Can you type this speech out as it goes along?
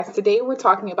Today we're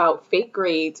talking about fake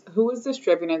grades, who is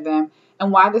distributing them,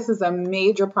 and why this is a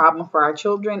major problem for our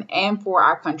children and for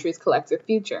our country's collective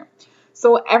future.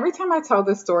 So every time I tell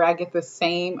this story, I get the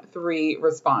same three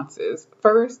responses.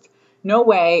 First, no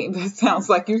way, this sounds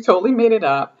like you totally made it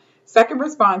up. Second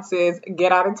response is,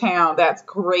 get out of town, that's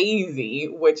crazy,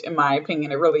 which in my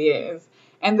opinion it really is.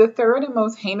 And the third and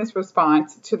most heinous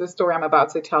response to the story I'm about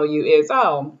to tell you is,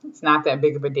 oh, it's not that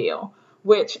big of a deal,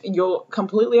 which you'll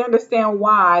completely understand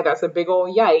why that's a big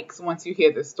old yikes once you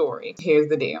hear this story. Here's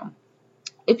the deal.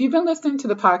 If you've been listening to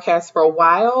the podcast for a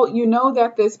while, you know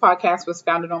that this podcast was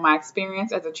founded on my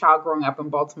experience as a child growing up in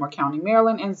Baltimore County,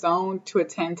 Maryland, and zoned to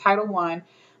attend Title I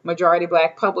majority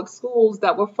Black public schools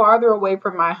that were farther away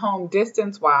from my home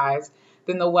distance-wise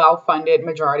than the well-funded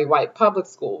majority white public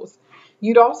schools.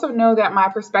 You'd also know that my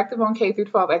perspective on K through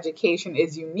 12 education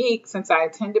is unique since I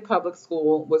attended public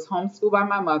school, was homeschooled by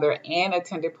my mother, and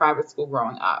attended private school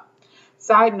growing up.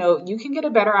 Side note, you can get a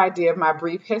better idea of my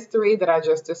brief history that I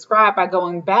just described by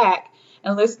going back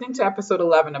and listening to episode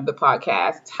 11 of the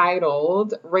podcast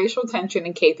titled Racial Tension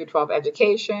in K through 12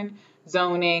 Education,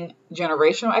 Zoning,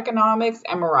 Generational Economics,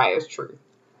 and Mariah's Truth.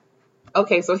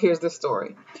 Okay, so here's the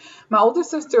story. My older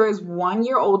sister is 1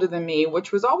 year older than me,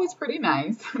 which was always pretty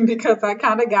nice because I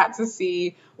kind of got to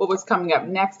see what was coming up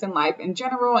next in life in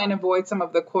general and avoid some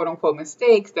of the quote unquote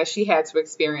mistakes that she had to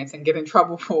experience and get in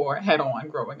trouble for head on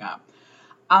growing up.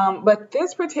 But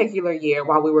this particular year,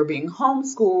 while we were being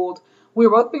homeschooled, we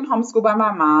were both being homeschooled by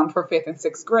my mom for 5th and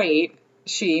 6th grade.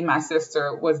 She, my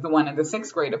sister, was the one in the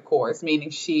 6th grade, of course, meaning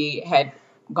she had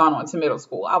gone on to middle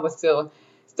school. I was still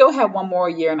had one more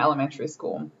year in elementary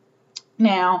school.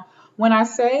 Now, when I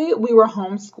say we were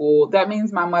homeschooled, that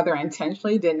means my mother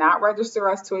intentionally did not register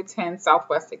us to attend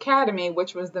Southwest Academy,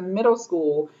 which was the middle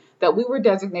school that we were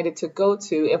designated to go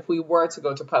to if we were to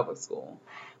go to public school.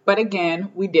 But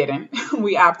again, we didn't.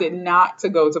 We opted not to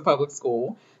go to public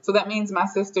school. So that means my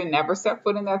sister never set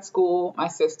foot in that school. My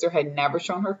sister had never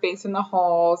shown her face in the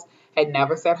halls, had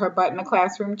never set her butt in a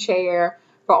classroom chair.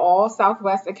 For all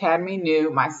Southwest Academy knew,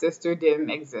 my sister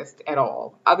didn't exist at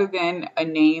all, other than a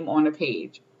name on a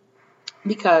page.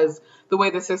 Because the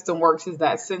way the system works is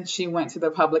that since she went to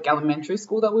the public elementary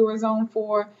school that we were zoned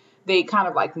for, they kind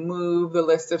of like move the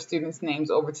list of students'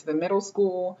 names over to the middle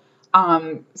school.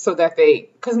 So that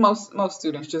because most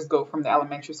students just go from the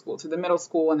elementary school to the middle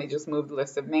school and they just move the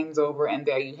list of names over and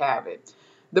there you have it.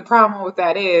 The problem with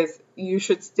that is you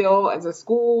should still, as a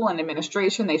school and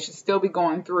administration, they should still be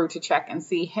going through to check and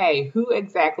see, hey, who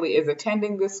exactly is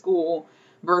attending this school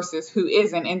versus who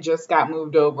isn't and just got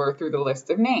moved over through the list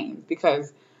of names,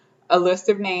 because a list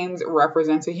of names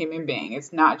represents a human being.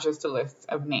 It's not just a list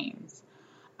of names.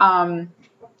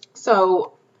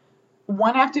 So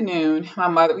one afternoon, my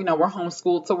mother, we're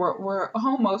homeschooled, so we're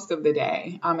home most of the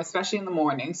day, especially in the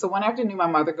morning. So one afternoon, my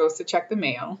mother goes to check the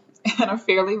mail, and a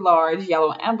fairly large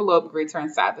yellow envelope greets her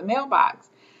inside the mailbox.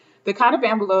 The kind of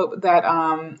envelope that,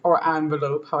 or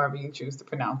envelope, however you choose to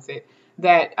pronounce it,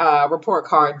 that report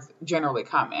cards generally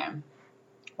come in,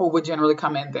 or would generally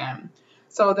come in then.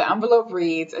 So the envelope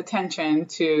reads, attention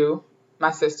to my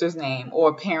sister's name,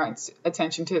 or parents,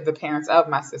 attention to the parents of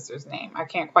my sister's name. I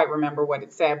can't quite remember what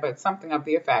it said, but something of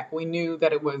the effect. We knew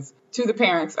that it was to the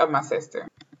parents of my sister.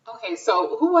 Okay,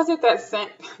 so who was it that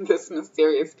sent this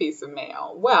mysterious piece of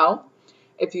mail? Well,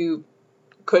 if you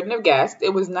couldn't have guessed,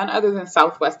 it was none other than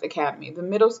Southwest Academy, the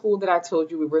middle school that I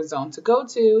told you we were zoned to go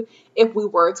to if we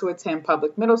were to attend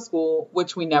public middle school,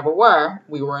 which we never were.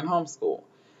 We were in homeschool.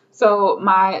 So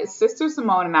my sister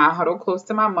Simone and I huddled close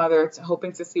to my mother,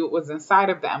 hoping to see what was inside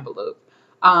of the envelope.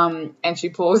 And she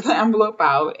pulls the envelope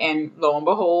out, and lo and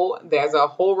behold, there's a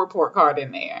whole report card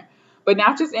in there. But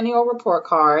not just any old report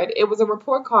card. It was a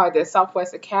report card that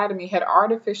Southwest Academy had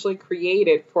artificially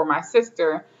created for my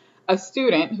sister, a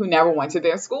student who never went to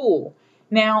their school.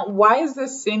 Now, why is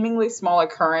this seemingly small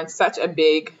occurrence such a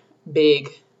big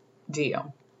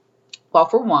deal? Well,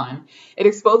 for one, it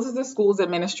exposes the school's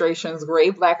administration's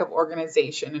grave lack of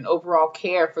organization and overall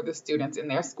care for the students in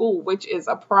their school, which is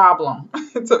a problem.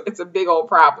 It's a big old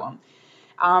problem.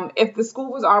 If the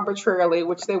school was arbitrarily,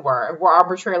 which they were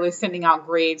arbitrarily sending out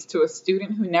grades to a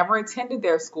student who never attended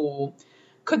their school,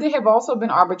 could they have also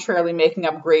been arbitrarily making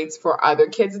up grades for other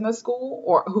kids in the school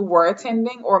or who were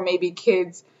attending, or maybe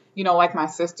kids, like my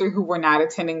sister who were not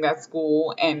attending that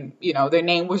school and, their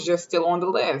name was just still on the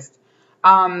list?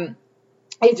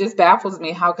 It just baffles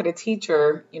me. How could a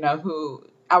teacher,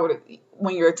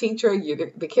 when you're a teacher,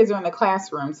 the kids are in the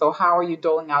classroom. So how are you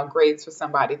doling out grades for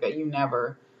somebody that you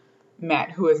never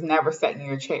met who has never sat in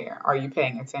your chair? Are you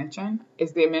paying attention?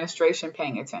 Is the administration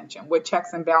paying attention? What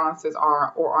checks and balances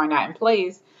are or are not in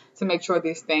place to make sure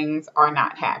these things are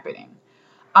not happening?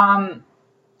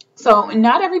 So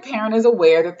not every parent is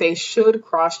aware that they should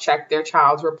cross-check their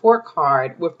child's report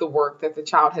card with the work that the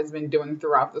child has been doing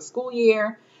throughout the school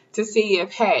year to see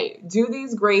if, hey, do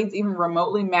these grades even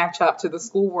remotely match up to the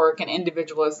schoolwork and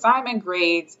individual assignment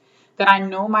grades that I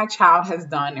know my child has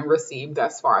done and received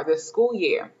thus far this school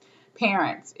year?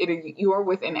 Parents, you are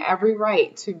within every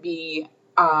right to be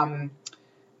a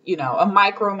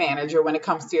micromanager when it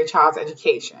comes to your child's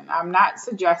education. I'm not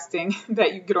suggesting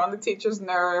that you get on the teacher's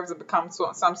nerves and become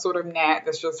some sort of gnat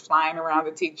that's just flying around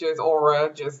the teacher's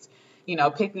aura, just,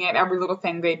 picking at every little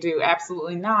thing they do.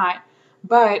 Absolutely not.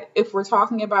 But if we're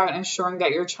talking about ensuring that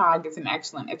your child gets an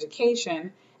excellent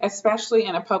education, especially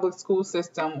in a public school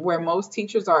system where most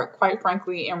teachers are, quite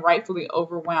frankly and rightfully,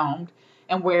 overwhelmed,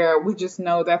 and where we just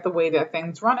know that the way that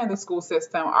things run in the school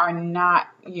system are not,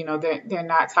 they're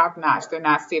not top notch. They're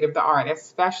not state of the art,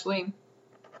 especially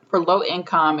for low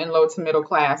income and low to middle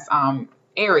class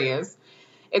areas.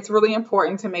 It's really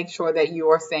important to make sure that you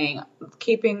are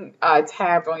keeping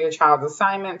tabs on your child's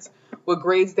assignments, what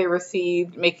grades they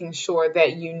received, making sure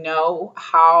that you know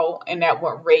how and at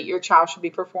what rate your child should be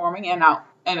performing. And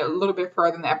a little bit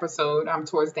further in the episode,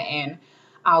 towards the end,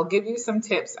 I'll give you some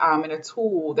tips and a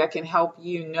tool that can help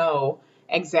you know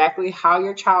exactly how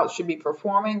your child should be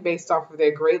performing based off of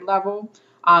their grade level,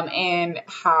 and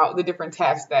how the different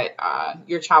tests that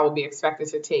your child will be expected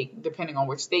to take depending on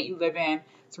which state you live in.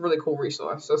 It's a really cool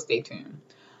resource, so stay tuned.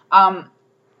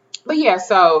 But yeah,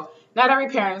 so not every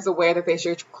parent is aware that they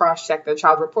should cross-check their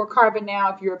child's report card, but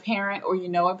now if you're a parent or you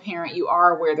know a parent, you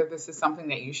are aware that this is something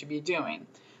that you should be doing.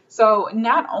 So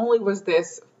not only was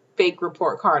this fake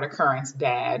report card occurrence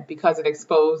bad because it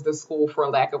exposed the school for a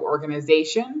lack of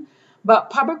organization, but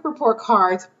public report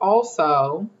cards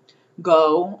also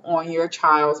go on your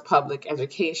child's public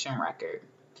education record.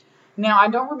 Now, I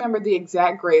don't remember the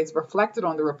exact grades reflected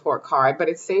on the report card, but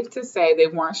it's safe to say they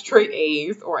weren't straight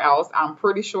A's, or else I'm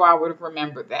pretty sure I would have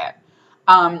remembered that.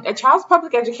 A child's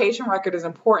public education record is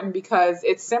important because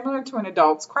it's similar to an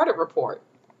adult's credit report.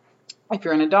 If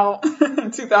you're an adult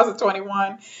in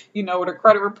 2021, you know what a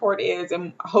credit report is,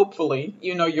 and hopefully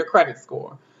you know your credit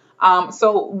score.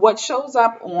 So what shows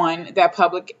up on that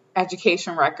public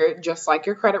education record, just like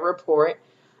your credit report,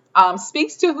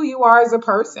 speaks to who you are as a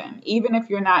person, even if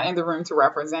you're not in the room to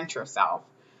represent yourself.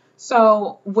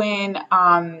 So when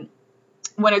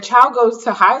a child goes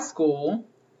to high school,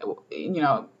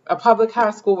 a public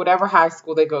high school, whatever high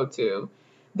school they go to,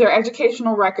 their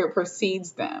educational record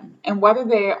precedes them. And whether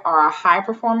they are a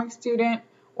high-performing student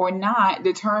or not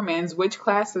determines which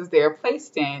classes they are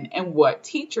placed in and what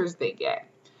teachers they get.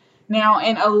 Now,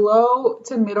 in a low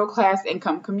to middle class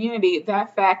income community,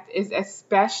 that fact is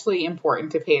especially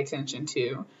important to pay attention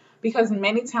to because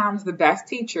many times the best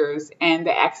teachers and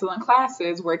the excellent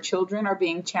classes where children are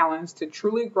being challenged to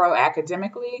truly grow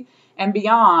academically and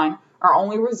beyond are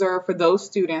only reserved for those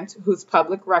students whose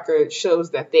public record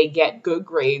shows that they get good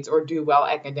grades or do well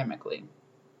academically.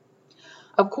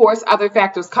 Of course, other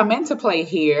factors come into play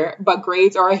here, but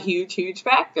grades are a huge, huge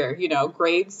factor.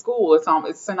 Grade school,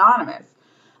 it's synonymous.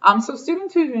 So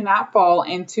students who do not fall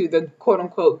into the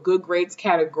quote-unquote good grades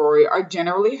category are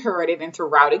generally herded into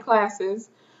rowdy classes,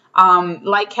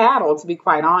 like cattle, to be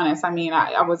quite honest.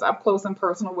 I was up close and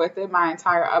personal with it my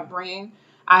entire upbringing.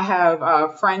 I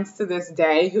have friends to this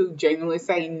day who genuinely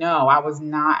say, no,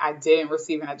 I didn't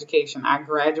receive an education. I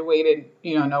graduated,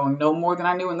 knowing no more than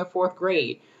I knew in the fourth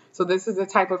grade. So this is the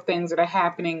type of things that are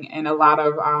happening in a lot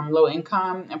of low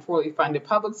income and poorly funded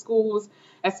public schools,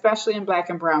 especially in Black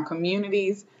and brown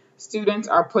communities. Students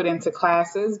are put into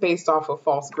classes based off of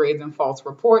false grades and false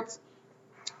reports.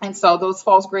 And so those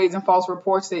false grades and false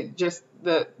reports,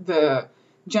 the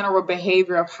general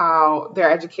behavior of how their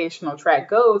educational track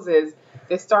goes is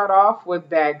they start off with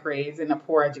bad grades and a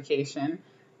poor education.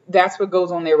 That's what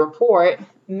goes on their report.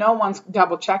 No one's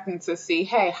double checking to see,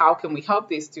 hey, how can we help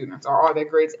these students, or are their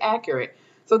grades accurate?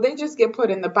 So they just get put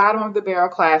in the bottom of the barrel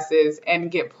classes and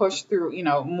get pushed through,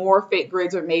 more fake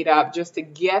grades are made up just to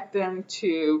get them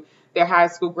to their high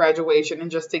school graduation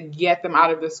and just to get them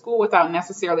out of the school without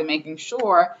necessarily making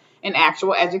sure an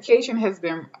actual education has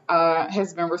been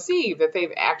received, that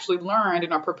they've actually learned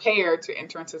and are prepared to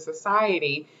enter into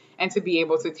society and to be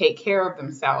able to take care of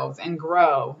themselves and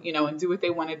grow, and do what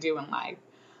they want to do in life.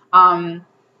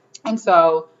 And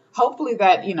so hopefully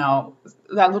that,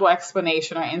 that little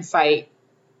explanation or insight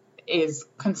is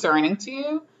concerning to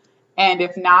you. And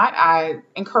if not, I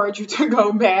encourage you to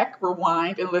go back,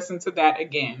 rewind, and listen to that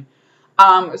again.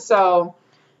 So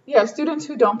Yeah, students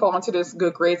who don't fall into this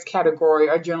good grades category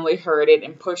are generally herded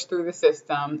and pushed through the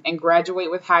system and graduate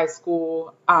high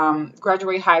school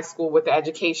with the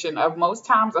education of most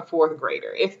times a fourth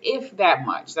grader, if that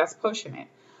much. That's pushing it.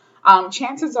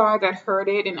 Chances are that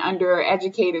herded and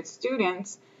undereducated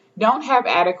students don't have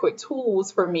adequate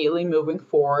tools for immediately moving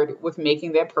forward with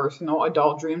making their personal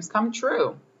adult dreams come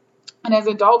true. And as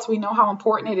adults, we know how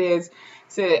important it is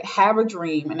to have a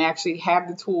dream and actually have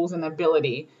the tools and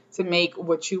ability to make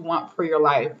what you want for your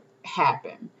life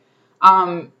happen.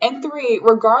 And three,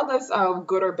 regardless of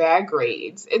good or bad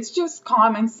grades, it's just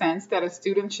common sense that a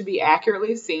student should be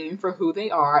accurately seen for who they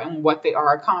are and what they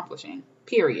are accomplishing,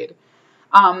 period.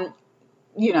 Um,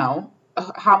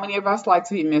 how many of us like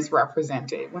to be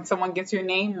misrepresented? When someone gets your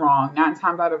name wrong, 9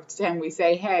 times out of 10 we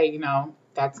say, hey,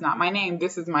 that's not my name,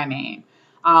 this is my name.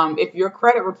 If your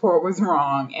credit report was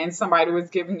wrong and somebody was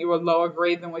giving you a lower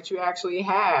grade than what you actually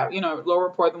have, lower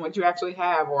report than what you actually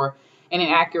have, or an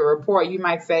inaccurate report, you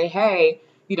might say, hey,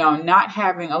 not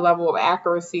having a level of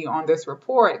accuracy on this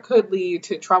report could lead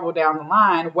to trouble down the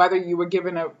line, whether you were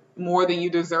given a more than you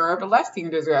deserved or less than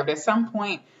you deserved. At some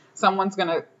point, someone's going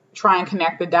to try and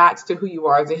connect the dots to who you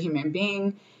are as a human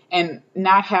being, and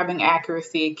not having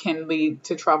accuracy can lead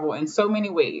to trouble in so many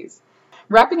ways.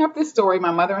 Wrapping up this story,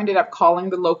 my mother ended up calling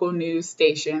the local news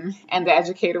station, and the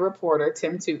educator reporter,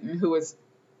 Tim Tootin, who is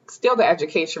still the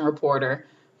education reporter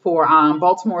for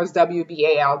Baltimore's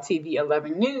WBAL TV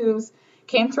 11 News,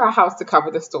 came to our house to cover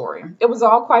the story. It was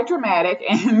all quite dramatic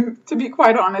and, to be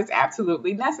quite honest,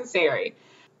 absolutely necessary.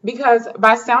 Because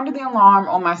by sounding the alarm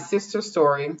on my sister's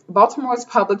story, Baltimore's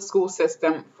public school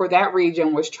system for that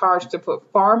region was charged to put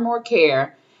far more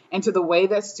care into the way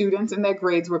that students and their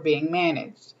grades were being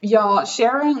managed. Y'all,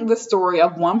 sharing the story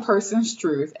of one person's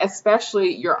truth,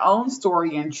 especially your own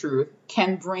story and truth,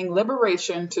 can bring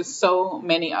liberation to so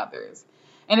many others.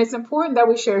 And it's important that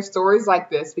we share stories like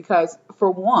this because,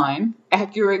 for one,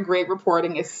 accurate grade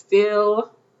reporting is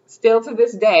still to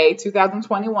this day,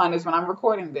 2021 is when I'm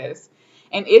recording this,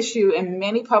 an issue in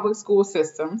many public school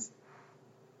systems.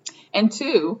 And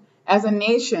two, as a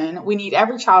nation, we need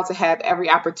every child to have every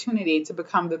opportunity to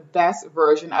become the best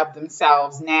version of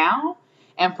themselves now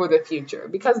and for the future.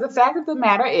 Because the fact of the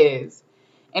matter is,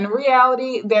 in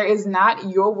reality, there is not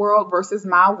your world versus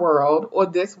my world or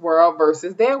this world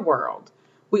versus their world.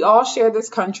 We all share this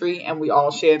country and we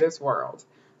all share this world.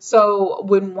 So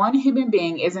when one human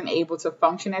being isn't able to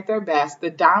function at their best, the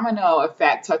domino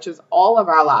effect touches all of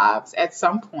our lives at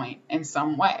some point in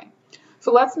some way.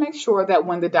 So let's make sure that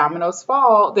when the dominoes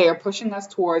fall, they are pushing us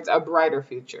towards a brighter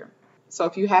future. So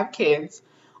if you have kids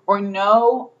or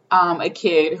know a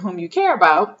kid whom you care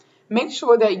about, make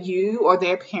sure that you or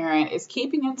their parent is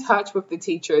keeping in touch with the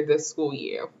teacher this school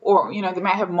year. Or, they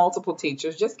might have multiple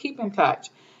teachers. Just keep in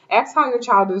touch. Ask how your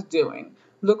child is doing.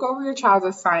 Look over your child's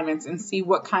assignments and see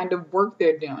what kind of work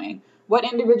they're doing. What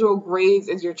individual grades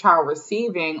is your child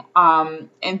receiving and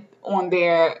on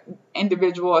their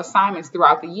individual assignments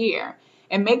throughout the year?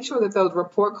 And make sure that those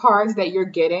report cards that you're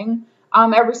getting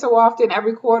every so often,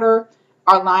 every quarter,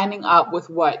 are lining up with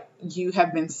what you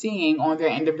have been seeing on their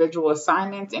individual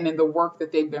assignments and in the work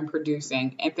that they've been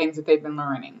producing and things that they've been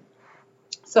learning.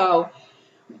 So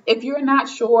if you're not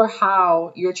sure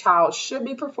how your child should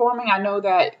be performing, I know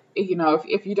that,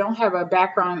 if you don't have a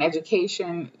background in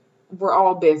education, we're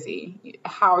all busy.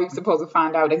 How are you supposed to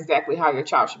find out exactly how your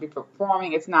child should be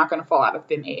performing? It's not going to fall out of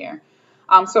thin air.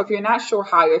 So if you're not sure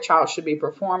how your child should be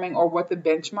performing or what the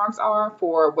benchmarks are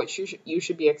for what you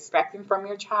should be expecting from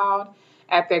your child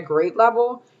at their grade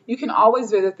level, you can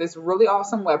always visit this really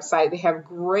awesome website. They have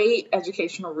great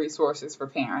educational resources for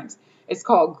parents. It's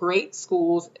called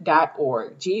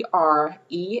greatschools.org,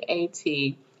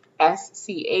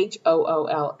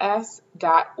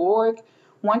 greatschools.org.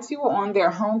 Once you are on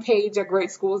their homepage at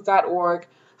greatschools.org,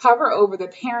 hover over the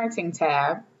parenting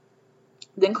tab,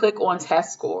 then click on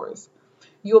test scores.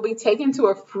 You'll be taken to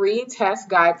a free test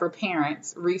guide for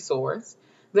parents resource.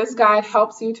 This guide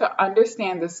helps you to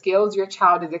understand the skills your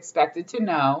child is expected to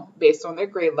know based on their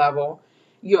grade level.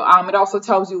 It also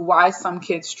tells you why some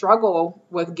kids struggle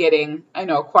with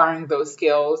acquiring those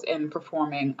skills and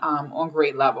performing on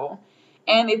grade level.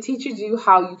 And it teaches you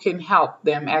how you can help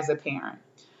them as a parent.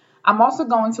 I'm also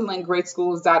going to link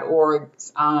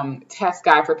greatschools.org's test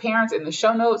guide for parents in the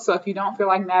show notes. So if you don't feel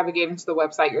like navigating to the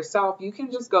website yourself, you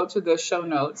can just go to the show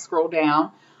notes, scroll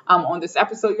down on this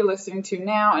episode you're listening to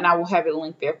now, and I will have it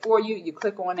linked there for you. You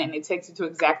click on it and it takes you to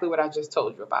exactly what I just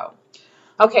told you about.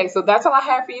 Okay, so that's all I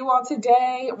have for you all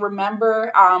today.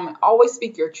 Remember, always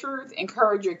speak your truth,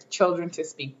 encourage your children to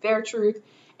speak their truth,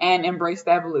 and embrace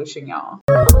the evolution, y'all.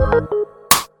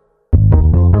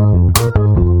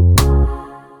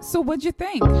 So what'd you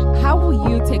think? How will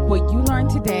you take what you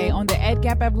learned today on the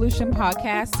EdGap Evolution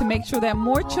podcast to make sure that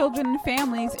more children and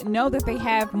families know that they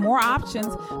have more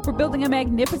options for building a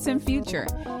magnificent future?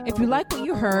 If you like what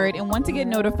you heard and want to get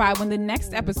notified when the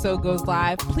next episode goes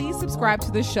live, please subscribe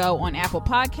to the show on Apple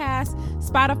Podcasts,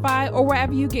 Spotify, or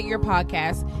wherever you get your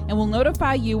podcasts, and we'll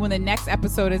notify you when the next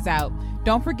episode is out.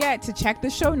 Don't forget to check the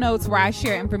show notes where I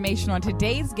share information on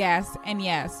today's guest, and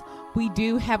yes, we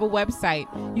do have a website.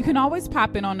 You can always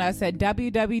pop in on us at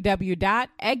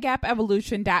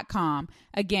www.edgapevolution.com.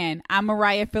 Again, I'm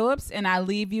Mariah Phillips, and I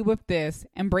leave you with this.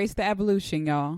 Embrace the evolution, y'all.